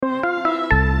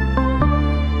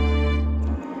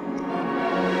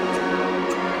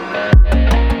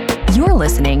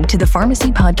listening to the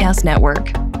Pharmacy Podcast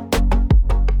Network.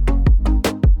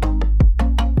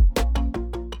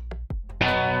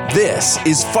 This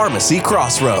is Pharmacy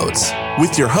Crossroads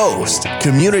with your host,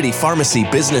 community pharmacy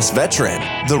business veteran,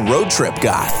 the road trip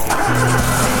guy,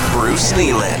 Bruce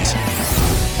Kneeland.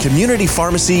 Community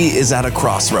pharmacy is at a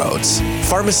crossroads.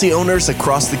 Pharmacy owners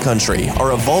across the country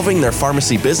are evolving their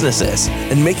pharmacy businesses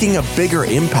and making a bigger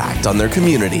impact on their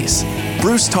communities.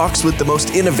 Bruce talks with the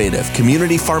most innovative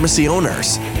community pharmacy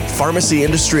owners, pharmacy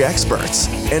industry experts,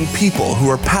 and people who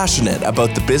are passionate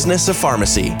about the business of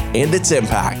pharmacy and its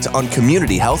impact on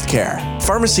community healthcare.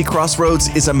 Pharmacy Crossroads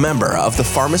is a member of the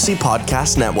Pharmacy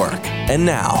Podcast Network. And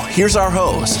now, here's our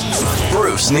host,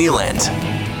 Bruce Kneeland.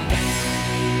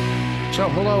 So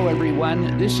hello,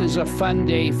 everyone. This is a fun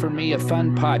day for me, a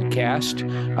fun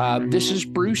podcast. This is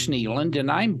Bruce Kneeland, and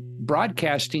I'm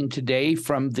broadcasting today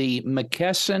from the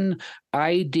McKesson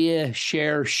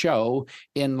IdeaShare show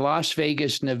in Las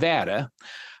Vegas, Nevada.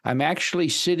 I'm actually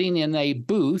sitting in a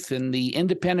booth in the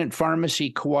Independent Pharmacy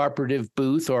Cooperative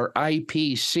booth, or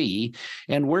IPC,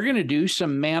 and we're going to do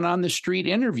some man-on-the-street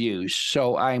interviews.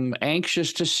 So I'm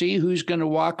anxious to see who's going to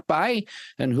walk by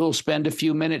and who'll spend a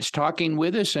few minutes talking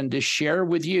with us and to share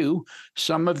with you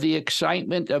some of the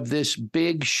excitement of this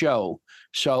big show.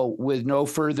 So with no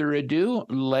further ado,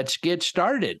 let's get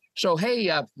started. So,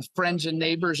 hey, friends and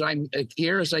neighbors, I'm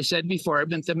here, as I said before, I've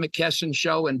been at the McKesson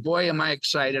show, and boy, am I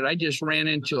excited. I just ran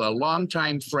into a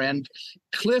longtime friend,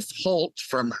 Cliff Holt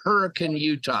from Hurricane,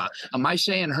 Utah. Am I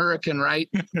saying Hurricane right?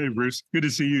 Hey, Bruce. Good to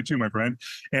see you too, my friend.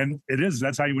 And it is.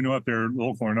 That's how you know if they're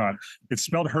local or not. It's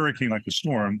spelled hurricane like the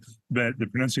storm, but the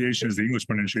pronunciation is the English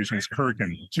pronunciation. It's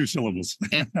hurricane, 2 syllables.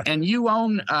 and you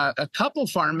own a couple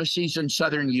pharmacies in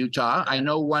southern Utah. I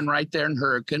know one right there in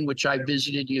Hurricane, which I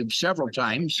visited you several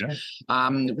times. Yeah.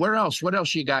 Where else? What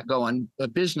else you got going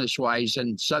business-wise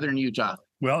in southern Utah?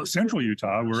 Well, central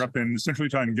Utah, we're up in central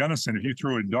Utah in Gunnison. If you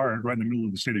threw a dart right in the middle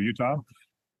of the state of Utah,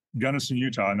 Gunnison,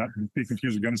 Utah, not to be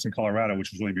confused with Gunnison, Colorado,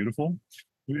 which is really beautiful.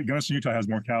 Gunnison, Utah has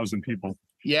more cows than people.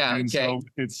 Yeah, and okay. So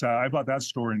it's I bought that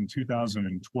store in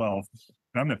 2012,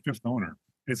 and I'm the 5th owner.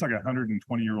 It's like a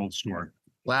 120-year-old store.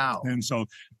 Wow. And so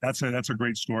that's a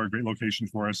great store, great location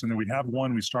for us. And then we have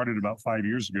one we started about 5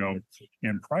 years ago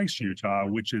in Price, Utah,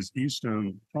 which is east of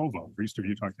Provo, east of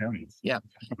Utah County. Yeah.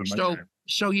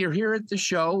 So you're here at the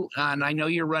show, and I know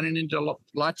you're running into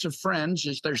lots of friends.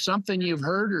 Is there something you've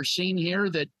heard or seen here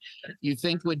that you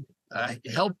think would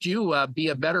help you be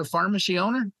a better pharmacy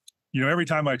owner? You know, every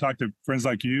time I talk to friends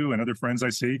like you and other friends I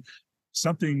see,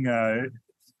 something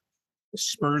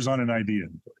spurs on an idea.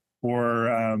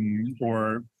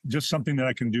 Or just something that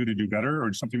I can do to do better,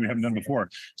 or something we haven't done before.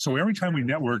 So every time we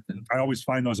network, I always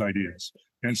find those ideas.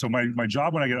 And so my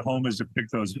job when I get home is to pick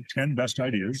those 10 best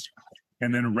ideas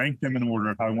and then rank them in order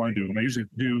of how I want to do them. I usually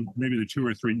do maybe the 2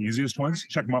 or 3 easiest ones,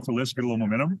 check them off the list, get a little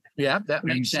momentum. Yeah, that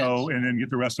makes sense. And then get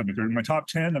the rest of them. If they're in my top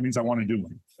 10, that means I want to do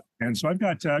them. And so I've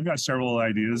got several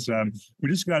ideas. We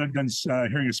just got done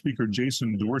hearing a speaker,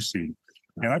 Jason Dorsey,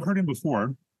 and I've heard him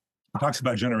before. He talks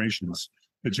about generations.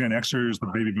 The Gen Xers, the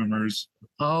baby boomers.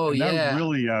 Oh, and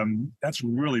yeah. That's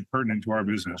really pertinent to our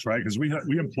business, right? Because we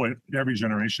employ every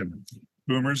generation,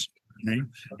 boomers, me,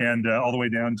 and all the way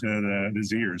down to the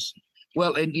Zers.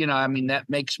 Well, and I mean, that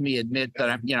makes me admit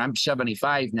that I'm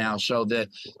 75 now. So the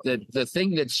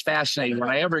thing that's fascinating, when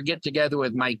I ever get together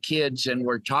with my kids and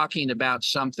we're talking about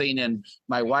something, and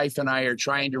my wife and I are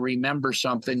trying to remember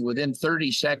something, within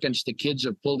 30 seconds, the kids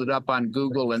have pulled it up on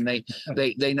Google and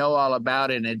they know all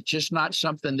about it. And it's just not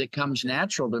something that comes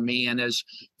natural to me. And as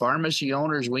pharmacy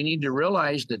owners, we need to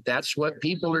realize that that's what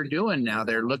people are doing now.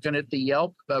 They're looking at the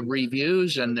Yelp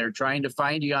reviews, and they're trying to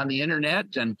find you on the internet,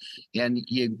 and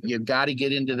you've got to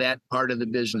get into that part of the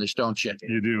business, don't you?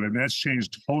 You do. And that's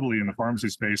changed totally in the pharmacy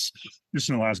space just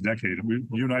in the last decade. You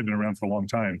and I have been around for a long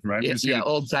time, right? Yeah,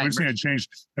 old time. We've seen it change.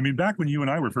 I mean, back when you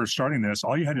and I were first starting this,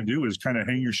 all you had to do was kind of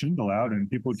hang your shingle out, and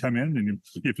people would come in, and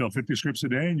you fill 50 scripts a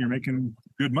day, and you're making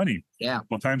good money. Yeah.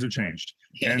 Well, times have changed.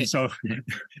 And so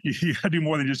you got to do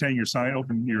more than just hang your sign,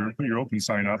 put your open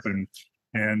sign up, and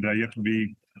you have to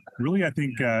be really, I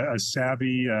think, a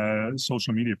savvy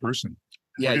social media person.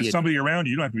 Yeah, if somebody around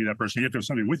you, you don't have to be that person. You have to have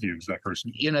somebody with you as that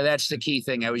person. That's the key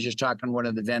thing. I was just talking to one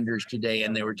of the vendors today,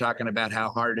 and they were talking about how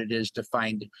hard it is to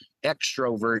find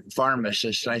extrovert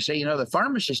pharmacists. And I say, the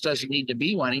pharmacist doesn't need to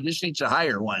be one. He just needs to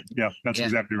hire one. Yeah, that's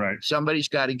exactly right. Somebody's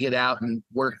got to get out and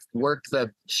work the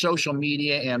social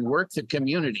media and work the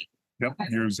community. Yep,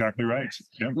 you're exactly right.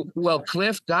 Yep. Well,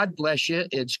 Cliff, God bless you.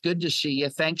 It's good to see you.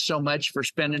 Thanks so much for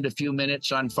spending a few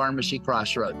minutes on Pharmacy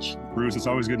Crossroads. Bruce, it's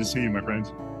always good to see you, my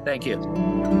friend. Thank you.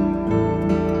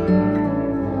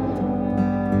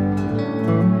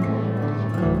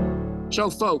 So,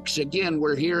 folks, again,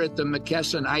 we're here at the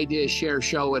McKesson IdeaShare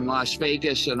show in Las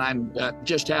Vegas, and I'm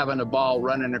just having a ball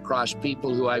running across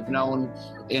people who I've known.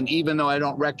 And even though I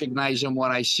don't recognize them when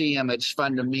I see them, it's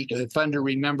fun to meet, fun to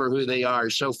remember who they are.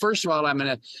 So, first of all, I'm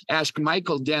going to ask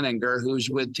Michael Denninger, who's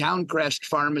with Towncrest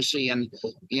Pharmacy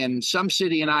in some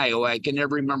city in Iowa. I can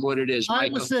never remember what it is.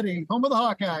 Iowa City, home of the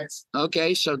Hawkeyes.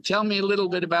 Okay, so tell me a little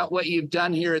bit about what you've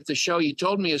done here at the show. You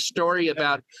told me a story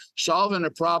about solving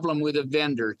a problem with a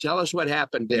vendor. Tell us what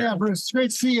happened there. Yeah, Bruce, it's great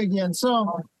to see you again.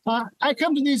 So I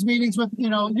come to these meetings with,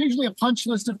 usually a punch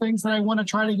list of things that I want to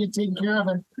try to get taken care of.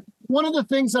 And one of the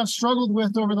things I've struggled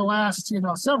with over the last,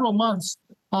 several months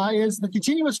is the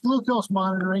continuous glucose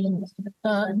monitoring.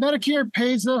 Medicare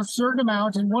pays a certain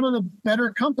amount, and one of the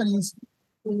better companies,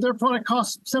 their product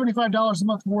costs $75 a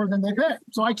month more than they pay.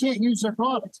 So I can't use their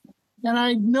product. And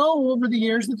I know over the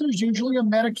years that there's usually a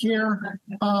Medicare,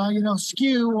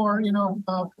 SKU or,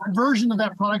 version of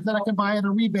that product that I can buy at a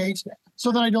rebate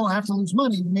so that I don't have to lose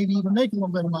money, maybe even make a little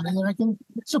bit of money, and I can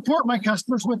support my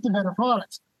customers with the better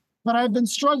products. But I've been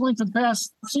struggling for the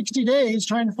past 60 days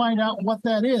trying to find out what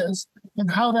that is and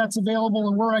how that's available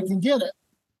and where I can get it.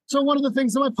 So one of the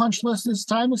things on my punch list this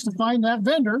time is to find that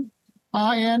vendor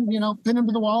and, pin him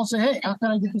to the wall and say, hey, how can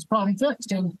I get this problem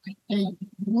fixed? And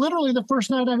literally the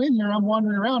first night I'm in here, I'm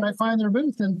wandering around, I find their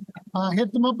booth and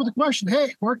hit them up with a question.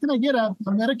 Hey, where can I get a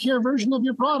Medicare version of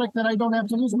your product that I don't have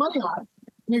to lose money on?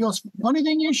 And he goes, funny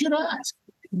thing you should ask.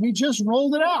 We just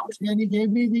rolled it out. And he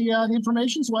gave me the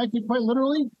information so I could quite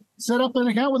literally set up an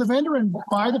account with a vendor and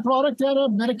buy the product at a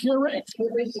Medicare rate.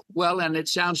 Well, and it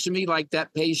sounds to me like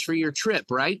that pays for your trip,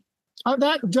 right?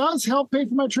 That does help pay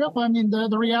for my trip. I mean,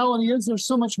 the reality is there's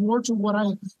so much more to what I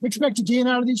expect to gain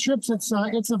out of these trips. It's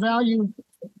a value,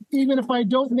 even if I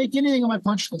don't make anything on my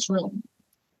punch list, really.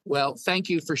 Well, thank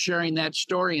you for sharing that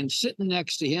story. And sitting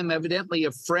next to him, evidently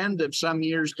a friend of some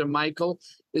years to Michael,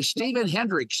 is Stephen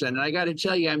Hendrickson. And I got to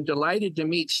tell you, I'm delighted to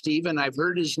meet Stephen. I've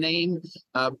heard his name.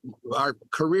 Our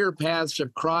career paths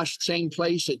have crossed same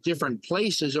place at different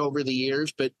places over the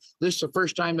years, but this is the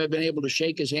first time I've been able to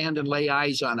shake his hand and lay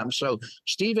eyes on him. So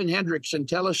Stephen Hendrickson,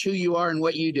 tell us who you are and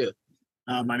what you do.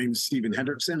 My name is Stephen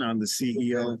Hendrickson. I'm the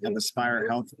CEO of Aspire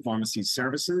Health Pharmacy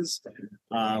Services.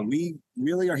 We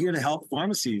really are here to help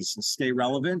pharmacies stay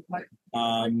relevant,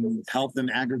 help them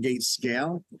aggregate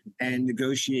scale, and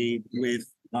negotiate with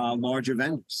larger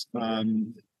vendors.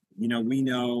 We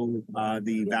know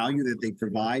the value that they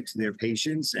provide to their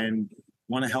patients and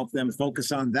want to help them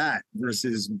focus on that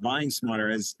versus buying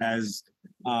smarter. As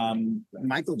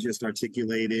Michael just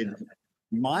articulated,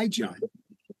 my job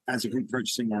as a group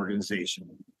purchasing organization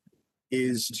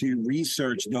is to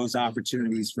research those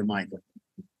opportunities for Michael,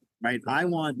 right? I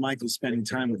want Michael spending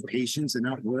time with patients and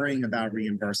not worrying about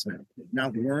reimbursement,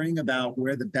 not worrying about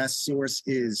where the best source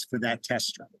is for that test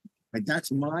strip. Like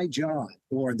that's my job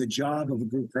or the job of a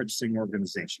group purchasing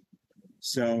organization.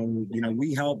 So,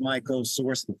 we help Michael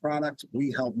source the product.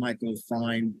 We help Michael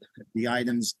find the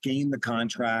items, gain the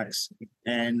contracts,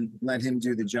 and let him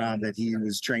do the job that he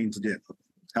was trained to do.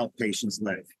 Help patients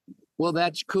live. Well,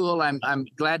 that's cool. I'm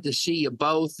glad to see you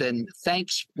both, and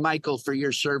thanks, Michael, for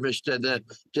your service to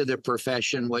the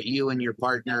profession. What you and your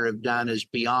partner have done is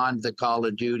beyond the call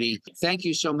of duty. Thank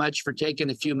you so much for taking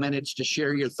a few minutes to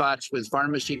share your thoughts with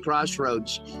Pharmacy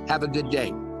Crossroads. Have a good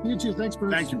day. You too. Thanks,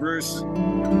 Bruce. Thank you, Bruce.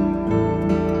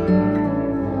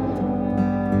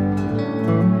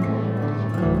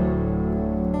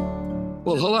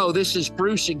 Well, hello, this is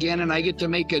Bruce again, and I get to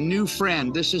make a new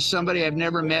friend. This is somebody I've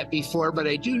never met before, but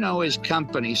I do know his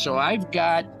company. So I've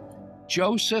got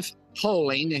Joseph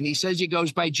Poling, and he says he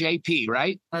goes by JP,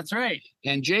 right? That's right.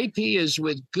 And JP is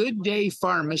with Good Day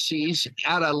Pharmacies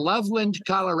out of Loveland,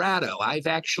 Colorado. I've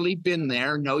actually been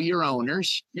there, know your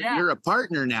owners. Yeah. You're a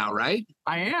partner now, right?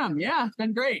 I am. Yeah, it's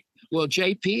been great. Well,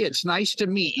 JP, it's nice to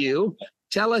meet you.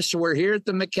 Tell us, we're here at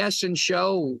the McKesson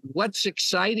show. What's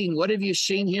exciting? What have you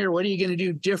seen here? What are you going to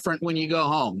do different when you go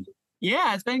home?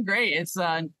 Yeah, it's been great. It's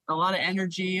a lot of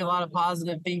energy, a lot of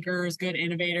positive thinkers, good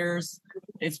innovators.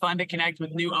 It's fun to connect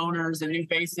with new owners and new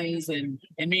faces and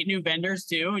meet new vendors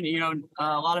too. And,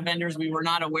 a lot of vendors we were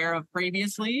not aware of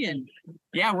previously. And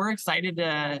yeah, we're excited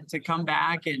to come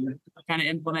back and kind of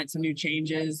implement some new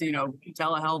changes.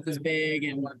 Telehealth is big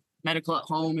and medical at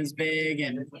home is big.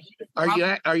 And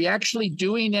are you actually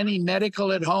doing any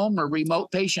medical at home or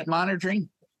remote patient monitoring?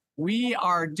 We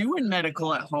are doing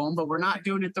medical at home, but we're not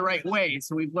doing it the right way.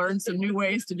 So we've learned some new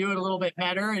ways to do it a little bit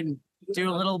better and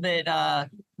do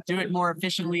it more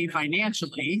efficiently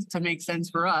financially to make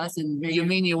sense for us. And You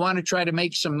mean you want to try to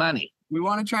make some money? we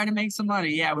want to try to make some money.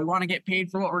 Yeah, we want to get paid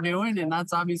for what we're doing, and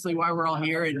that's obviously why we're all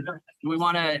here. And we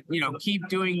want to, keep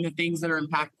doing the things that are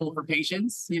impactful for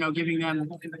patients. Giving them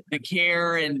the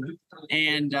care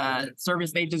and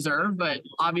service they deserve, but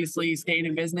obviously staying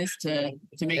in business to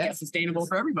make it sustainable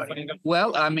for everybody.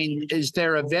 Well, I mean, is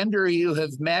there a vendor you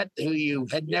have met who you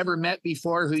had never met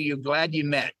before, who you're glad you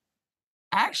met?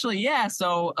 Actually, yeah.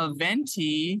 So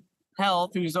Aventi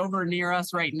Health, who's over near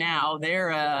us right now, they're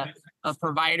a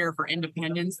provider for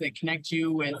independents that connect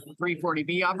you with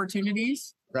 340B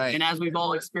opportunities. Right. And as we've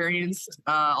all experienced,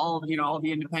 all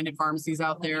the independent pharmacies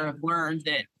out there have learned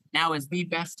that now is the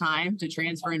best time to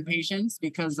transfer in patients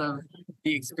because of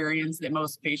the experience that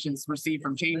most patients receive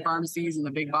from chain pharmacies and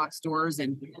the big box stores.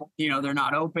 And, they're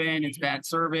not open. It's bad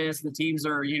service. The teams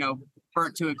are,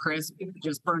 burnt to a crisp,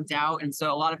 just burnt out. And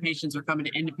so a lot of patients are coming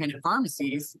to independent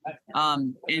pharmacies.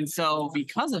 And so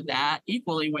because of that,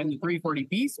 equally when the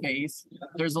 340B space,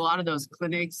 there's a lot of those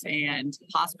clinics and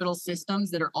hospital systems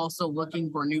that are also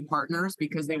looking for new partners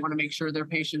because they want to make sure their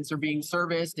patients are being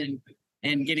serviced and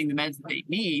getting the meds that they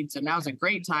need. So now's a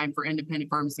great time for independent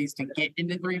pharmacies to get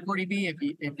into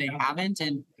 340B if they haven't.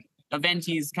 And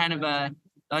Aventi is kind of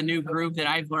a new group that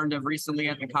I've learned of recently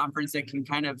at the conference that can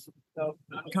kind of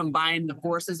combine the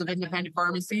forces of independent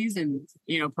pharmacies and,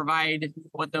 provide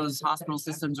what those hospital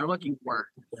systems are looking for.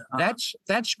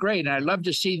 That's great. And I love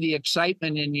to see the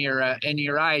excitement in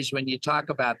your eyes when you talk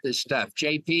about this stuff.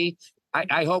 JP,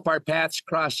 I hope our paths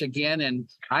cross again, and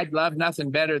I'd love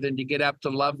nothing better than to get up to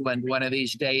Loveland one of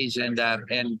these days and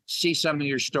see some of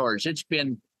your stores. It's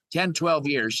been 10, 12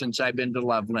 years since I've been to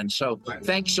Loveland. So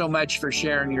thanks so much for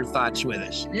sharing your thoughts with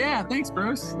us. Yeah, thanks,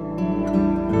 Bruce.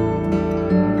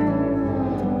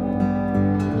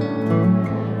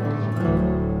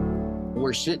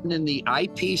 We're sitting in the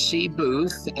IPC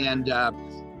booth, and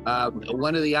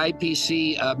one of the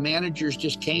IPC managers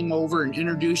just came over and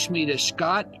introduced me to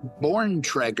Scott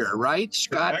Borntreger, right?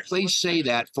 Scott, please say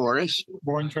that for us.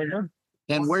 Borntreger.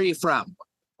 And where are you from?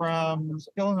 From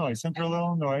Illinois, Central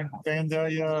Illinois,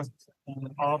 Vandalia,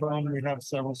 Auburn. We have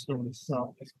several stores.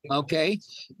 So. Okay.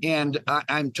 And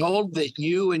I'm told that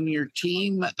you and your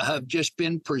team have just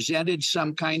been presented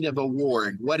some kind of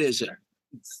award. What is it?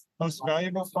 Most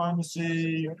valuable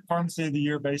pharmacy of the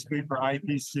year, basically for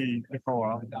IPC, the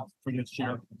co-op for this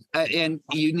year. And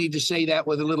you need to say that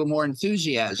with a little more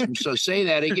enthusiasm. So say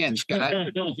that again, Scott.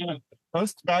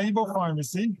 Most valuable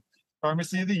pharmacy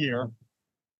of the year,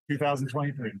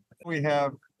 2023. We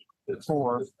have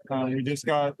 4. We just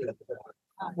got.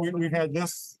 We've had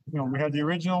this. We had the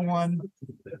original one.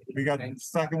 We got the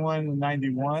second one in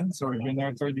 '91. So we've been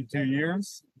there 32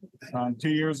 years. 2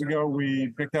 years ago, we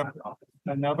picked up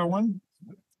another one.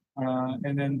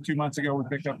 And then 2 months ago, we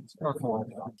picked up our 4th.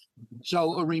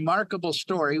 So a remarkable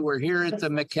story. We're here at the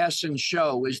McKesson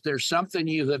show. Is there something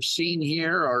you have seen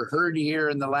here or heard here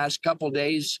in the last couple of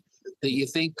days that you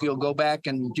think you'll go back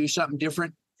and do something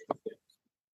different?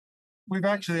 We've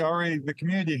actually the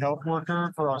community health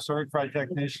worker for our certified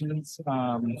technicians.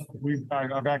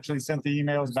 I've actually sent the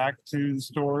emails back to the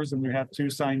stores, and we have 2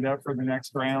 signed up for the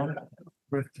next round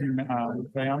with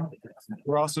them.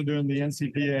 We're also doing the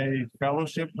NCPA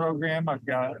fellowship program. I've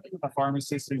got a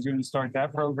pharmacist who's going to start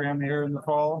that program here in the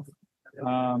fall.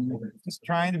 Just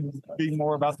trying to be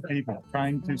more about the people,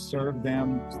 trying to serve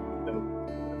them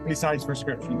besides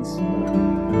prescriptions.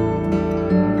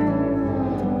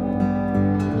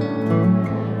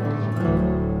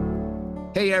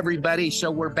 Hey, everybody. So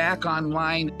we're back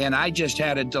online, and I just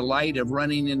had a delight of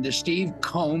running into Steve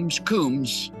Coombs,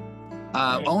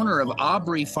 owner of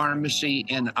Aubrey Pharmacy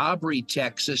in Aubrey,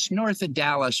 Texas, north of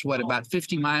Dallas, about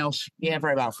 50 miles? Yeah,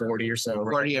 probably about 40 or so.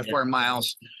 40 or 4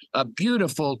 miles. A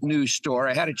beautiful new store.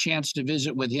 I had a chance to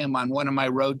visit with him on one of my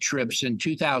road trips in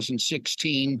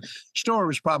 2016. Store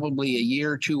was probably a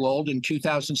year or two old in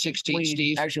 2016,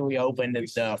 Steve. Actually, we opened in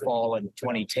the fall in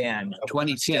 2010.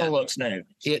 2010. Still looks new.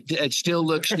 It still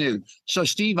looks new. So,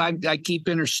 Steve, I keep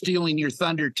stealing your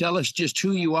thunder. Tell us just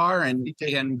who you are and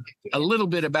a little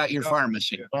bit about your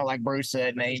pharmacy. Well, like Bruce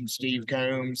said, named Steve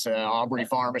Coombs, Aubrey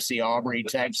Pharmacy, Aubrey,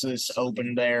 Texas,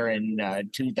 opened there in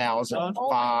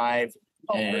 2005.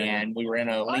 And we were in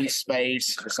a lease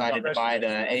space, decided to buy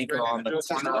the acre on the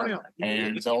corner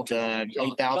and built a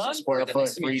 8,000 square foot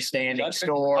freestanding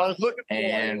store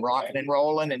and rocking and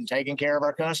rolling and taking care of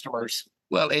our customers.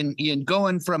 Well, and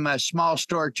going from a small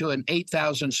store to an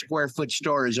 8,000 square foot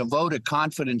store is a vote of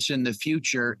confidence in the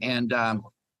future. And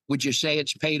Would you say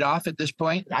it's paid off at this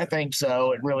point? I think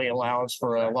so. It really allows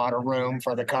for a lot of room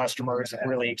for the customers. It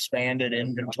really expanded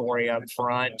inventory up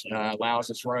front, allows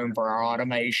us room for our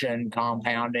automation,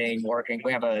 compounding, working.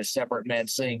 We have a separate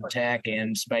MedSync tech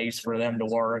and space for them to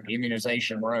work,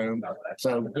 immunization room.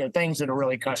 So, things that are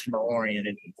really customer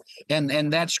oriented.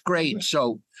 And that's great.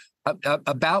 So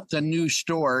about the new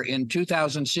store in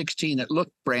 2016, it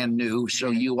looked brand new. So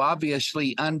you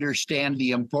obviously understand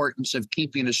the importance of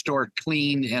keeping a store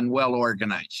clean and well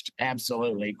organized.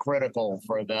 Absolutely critical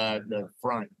for the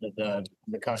front that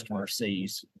the customer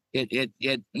sees.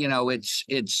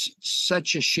 It's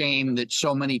such a shame that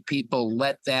so many people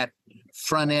let that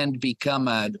front end become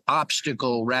an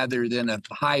obstacle rather than a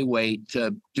highway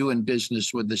to doing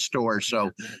business with the store. So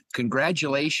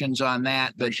congratulations on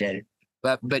that. Appreciate it.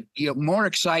 But more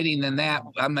exciting than that,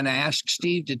 I'm going to ask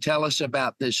Steve to tell us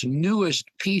about this newest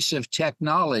piece of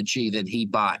technology that he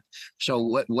bought.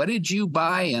 So what did you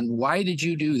buy and why did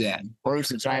you do that?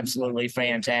 Bruce, it's absolutely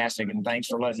fantastic, and thanks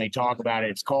for letting me talk about it.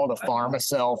 It's called a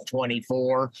PharmaSelf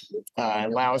 24.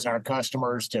 Allows our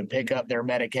customers to pick up their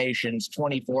medications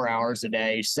 24 hours a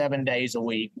day, 7 days a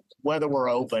week, whether we're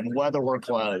open, whether we're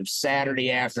closed,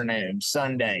 Saturday afternoon,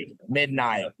 Sunday,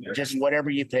 midnight, just whatever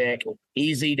you pick.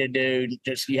 Easy to do.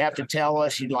 Just you have to tell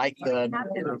us you'd like the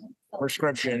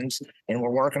prescriptions, and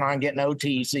we're working on getting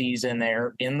OTCs in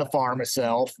there in the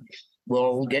PharmaSelf.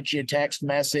 We'll get you a text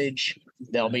message.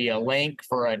 There'll be a link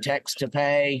for a text to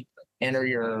pay. Enter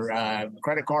your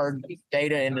credit card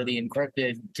data into the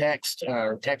encrypted text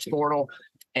portal,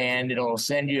 and it'll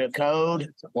send you a code.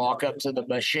 Walk up to the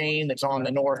machine that's on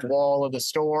the north wall of the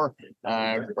store.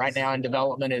 Right now in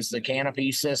development is the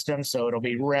canopy system, so it'll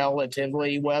be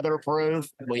relatively weatherproof.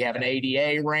 We have an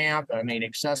ADA ramp,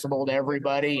 accessible to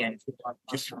everybody, and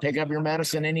just pick up your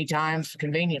medicine anytime it's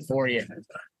convenient for you.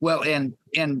 Well, and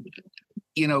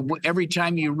every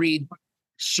time you read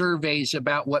surveys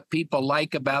about what people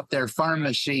like about their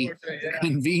pharmacy,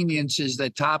 convenience is the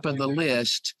top of the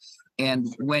list.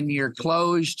 And when you're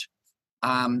closed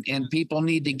and people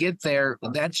need to get there,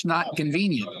 that's not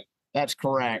convenient. That's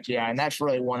correct. Yeah. And that's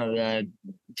really one of the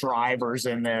drivers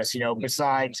in this,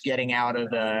 besides getting out of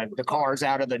the cars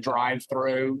out of the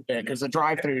drive-through, because the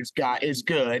drive-through is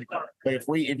good. But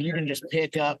if you can just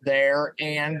pick up there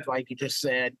and, like you just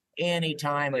said, any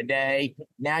time of day,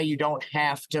 now you don't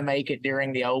have to make it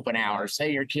during the open hours.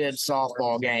 Say your kid's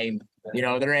softball game,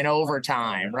 they're in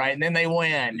overtime, right? And then they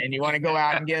win, and you want to go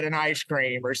out and get an ice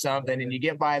cream or something, and you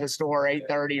get by the store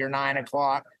 8:30 or 9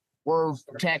 o'clock. We're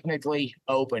technically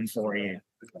open for you.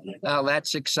 Well,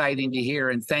 that's exciting to hear,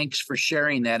 and thanks for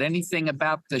sharing that. Anything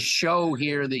about the show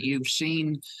here that you've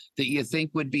seen that you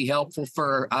think would be helpful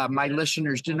for my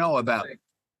listeners to know about?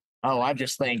 Oh, I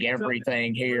just think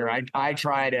everything here. I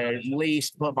try to at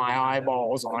least put my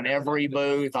eyeballs on every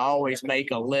booth. I always make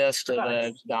a list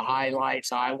of the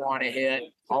highlights I want to hit.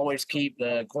 Always keep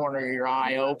the corner of your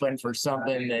eye open for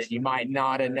something that you might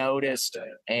not have noticed,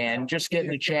 and just get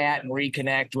to chat and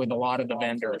reconnect with a lot of the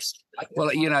vendors.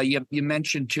 Well, you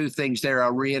mentioned two things there.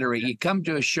 I'll reiterate. You come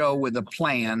to a show with a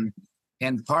plan,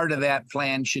 and part of that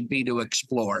plan should be to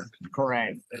explore.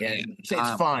 Correct. It's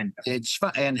fun. It's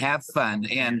fun and have fun.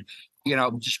 And,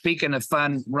 speaking of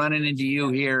fun, running into you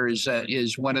here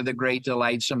is one of the great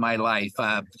delights of my life.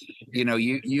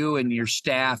 You and your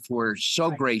staff were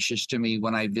so gracious to me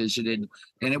when I visited,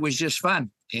 and it was just fun.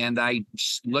 And I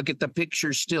look at the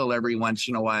pictures still every once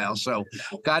in a while. So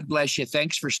God bless you.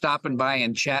 Thanks for stopping by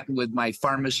and chatting with my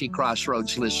Pharmacy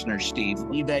Crossroads listeners, Steve.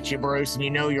 You bet you, Bruce. And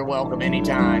you're welcome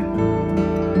anytime.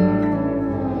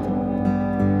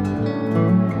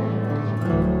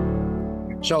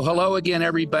 So hello again,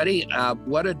 everybody.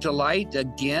 What a delight.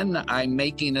 Again, I'm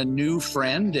making a new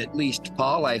friend, at least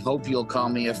Paul. I hope you'll call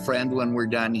me a friend when we're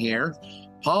done here.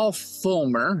 Paul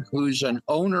Fulmer, who's an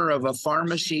owner of a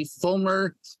pharmacy,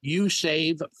 Fulmer You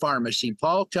Save Pharmacy.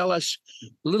 Paul, tell us a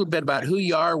little bit about who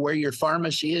you are, where your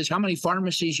pharmacy is, how many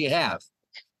pharmacies you have.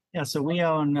 Yeah, so we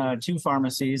own two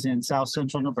pharmacies in South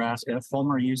Central Nebraska.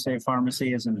 Fulmer You Save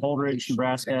Pharmacy is in Holdridge,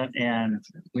 Nebraska, and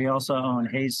we also own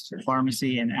Hayes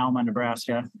Pharmacy in Alma,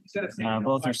 Nebraska.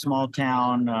 Both are small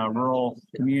town, rural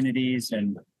communities,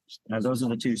 and those are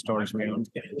the two stores we own.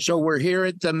 So we're here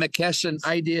at the McKesson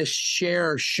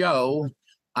IdeaShare show.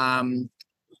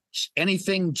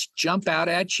 Anything jump out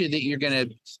at you that you're going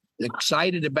to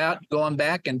excited about going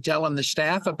back and telling the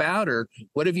staff about, or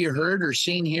what have you heard or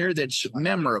seen here that's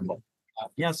memorable?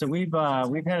 Yeah, so we've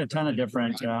had a ton of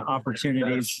different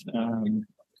opportunities.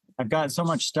 I've got so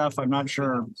much stuff, I'm not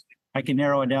sure I can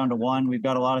narrow it down to one. We've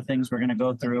got a lot of things we're going to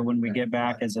go through when we get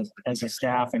back as a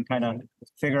staff and kind of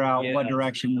figure out what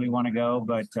direction we want to go.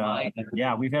 But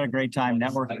yeah, we've had a great time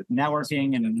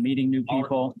networking and meeting new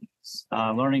people,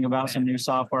 learning about some new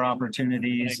software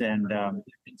opportunities. And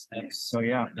so,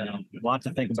 yeah, a lot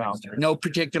to think about. No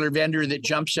particular vendor that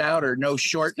jumps out, or no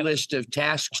short list of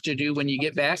tasks to do when you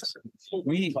get back?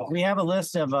 We have a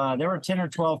list of, there were 10 or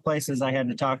 12 places I had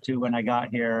to talk to when I got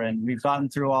here, and we've gotten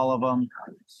through all of them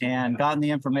and gotten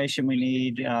the information we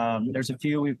need. There's a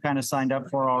few we've kind of signed up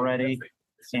for already,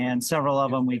 and several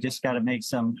of them we just got to make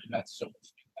some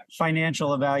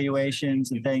financial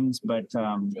evaluations and things. But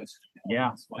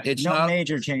yeah, It's no not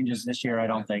major changes this year, I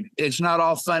don't think. it's not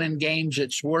all fun and games.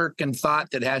 It's work and thought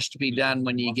that has to be done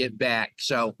when you get back.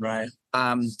 So Right.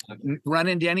 run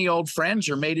into any old friends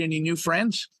or made any new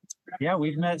friends? Yeah,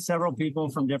 we've met several people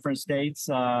from different states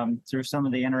through some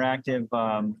of the interactive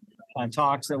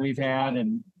talks that we've had,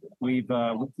 and we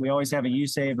always have a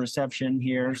USAVE reception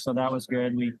here, so that was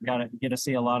good. We get to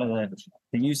see a lot of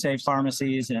the USAVE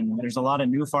pharmacies, and there's a lot of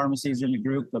new pharmacies in the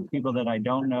group of people that I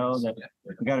don't know that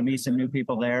we got to meet some new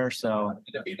people there. So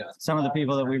some of the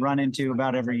people that we run into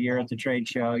about every year at the trade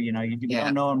show, you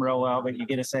don't know them real well, but you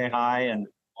get to say hi and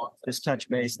just touch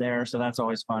base there. So that's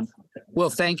always fun.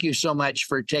 Well, thank you so much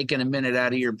for taking a minute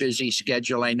out of your busy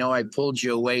schedule. I know I pulled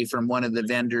you away from one of the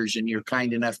vendors, and you're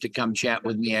kind enough to come chat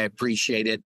with me. I appreciate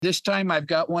it. This time I've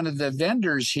got one of the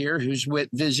vendors here who's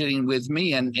visiting with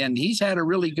me, and he's had a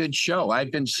really good show.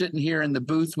 I've been sitting here in the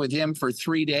booth with him for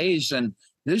 3 days, and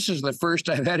this is the first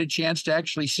I've had a chance to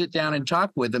actually sit down and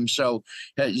talk with him. So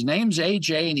his name's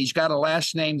AJ, and he's got a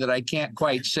last name that I can't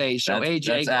quite say. So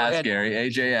AJ, that's Asgary,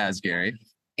 AJ Asgary.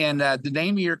 And the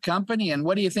name of your company, and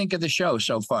what do you think of the show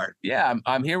so far? Yeah,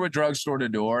 I'm here with Drugstore to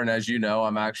Door, and as you know,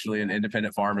 I'm actually an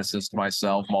independent pharmacist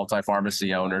myself,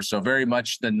 multi-pharmacy owner, so very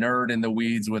much the nerd in the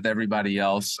weeds with everybody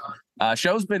else.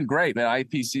 Show's been great, man.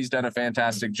 IPC's done a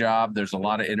fantastic job. There's a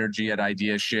lot of energy at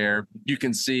IdeaShare. You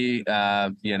can see,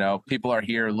 people are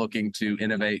here looking to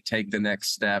innovate, take the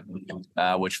next step,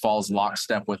 which falls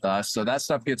lockstep with us. So that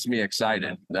stuff gets me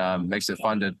excited. Makes it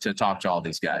fun to talk to all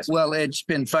these guys. Well, it's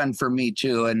been fun for me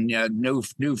too, and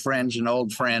new friends and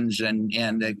old friends, and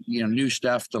new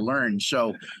stuff to learn.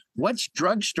 So, what's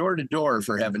Drugstore to Door,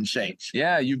 for heaven's sakes?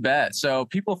 Yeah, you bet. So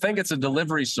people think it's a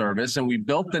delivery service, and we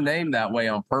built the name that way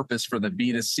on purpose for the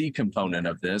B2C component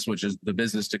of this, which is the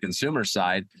business to consumer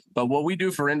side. But what we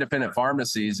do for independent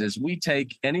pharmacies is we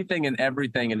take anything and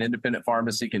everything an independent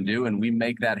pharmacy can do, and we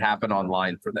make that happen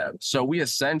online for them. So we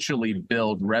essentially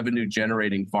build revenue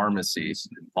generating pharmacies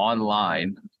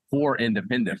online for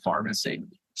independent pharmacy.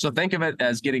 So think of it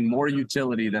as getting more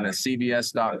utility than a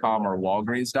CVS.com or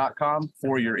Walgreens.com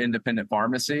for your independent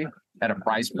pharmacy at a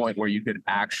price point where you could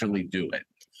actually do it.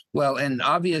 Well, and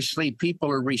obviously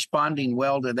people are responding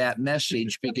well to that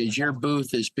message because your booth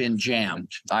has been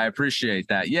jammed. I appreciate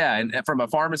that. Yeah. And from a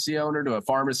pharmacy owner to a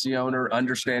pharmacy owner,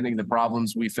 understanding the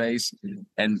problems we face,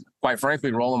 and quite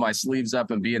frankly, rolling my sleeves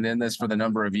up and being in this for the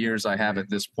number of years I have at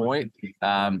this point,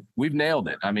 we've nailed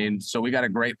it. I mean, so we got a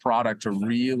great product to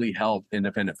really help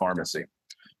independent pharmacy.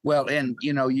 Well, and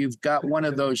you've got one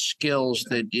of those skills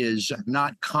that is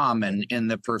not common in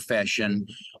the profession.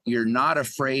 You're not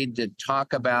afraid to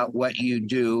talk about what you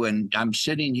do. And I'm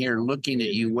sitting here looking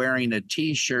at you wearing a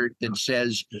T-shirt that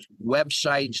says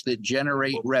websites that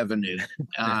generate revenue.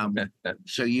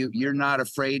 So you're not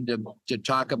afraid to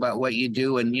talk about what you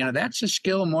do. And, that's a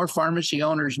skill more pharmacy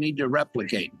owners need to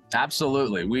replicate.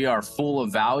 Absolutely. We are full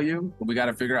of value. We got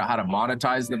to figure out how to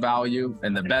monetize the value.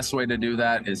 And the best way to do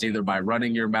that is either by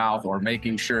running your mouth or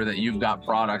making sure that you've got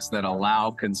products that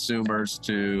allow consumers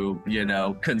to,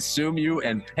 consume you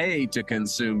and pay to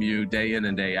consume you day in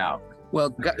and day out. Well,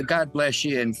 God bless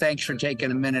you, and thanks for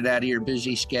taking a minute out of your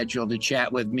busy schedule to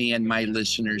chat with me and my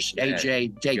listeners.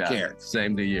 AJ, take care.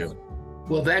 Same to you.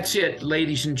 Well, that's it,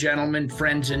 ladies and gentlemen,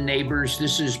 friends and neighbors.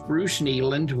 This is Bruce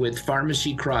Kneeland with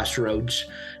Pharmacy Crossroads,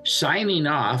 signing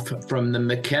off from the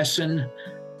McKesson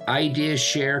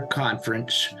IdeaShare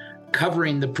Conference,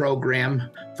 covering the program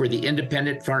for the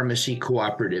Independent Pharmacy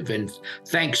Cooperative. And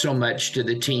thanks so much to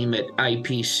the team at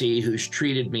IPC who's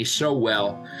treated me so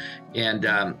well. And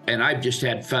I've just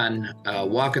had fun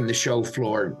walking the show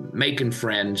floor, making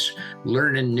friends,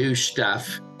 learning new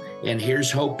stuff. And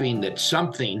here's hoping that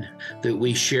something that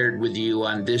we shared with you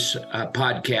on this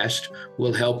podcast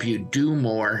will help you do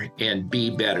more and be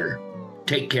better.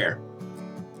 Take care.